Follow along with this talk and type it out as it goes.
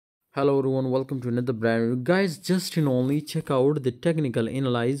Hello everyone, welcome to another brand new guys. Just only check out the technical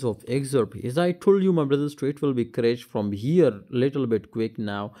analysis of XRP. As I told you, my brothers, it will be crashed from here little bit quick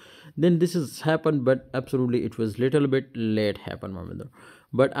now. Then this has happened, but absolutely it was little bit late happen, my brother.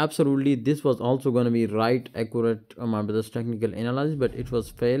 But absolutely this was also gonna be right accurate, my brothers, technical analysis, but it was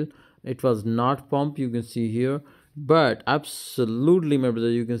fail. It was not pump. You can see here, but absolutely my brother,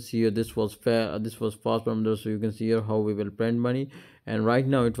 you can see here this was fair, this was fast, my brother. So you can see here how we will print money, and right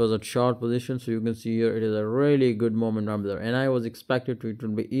now it was a short position. So you can see here it is a really good moment, my brother, and I was expected to it will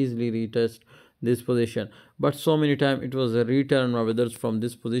be easily retest this position, but so many times it was a return, my brothers, from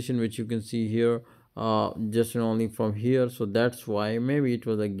this position which you can see here, just only from here. So that's why maybe it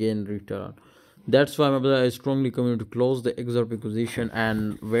was again return. That's why, my brother, I strongly recommend to close the XRP position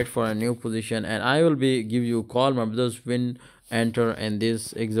and wait for a new position. And I will be give you a call, my brothers, when enter in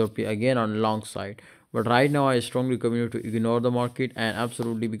this XRP again on long side. But right now, I strongly recommend you to ignore the market, and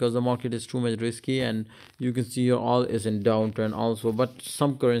absolutely, because the market is too much risky, and you can see here all is in downtrend also. But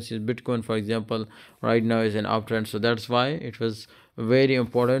some currencies, Bitcoin for example, right now is in uptrend. So that's why it was very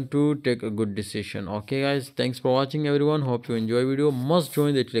important to take a good decision. Okay guys, thanks for watching everyone, hope you enjoy video. Must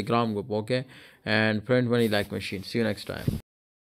join the Telegram group, okay, and print money like machine. See you next time.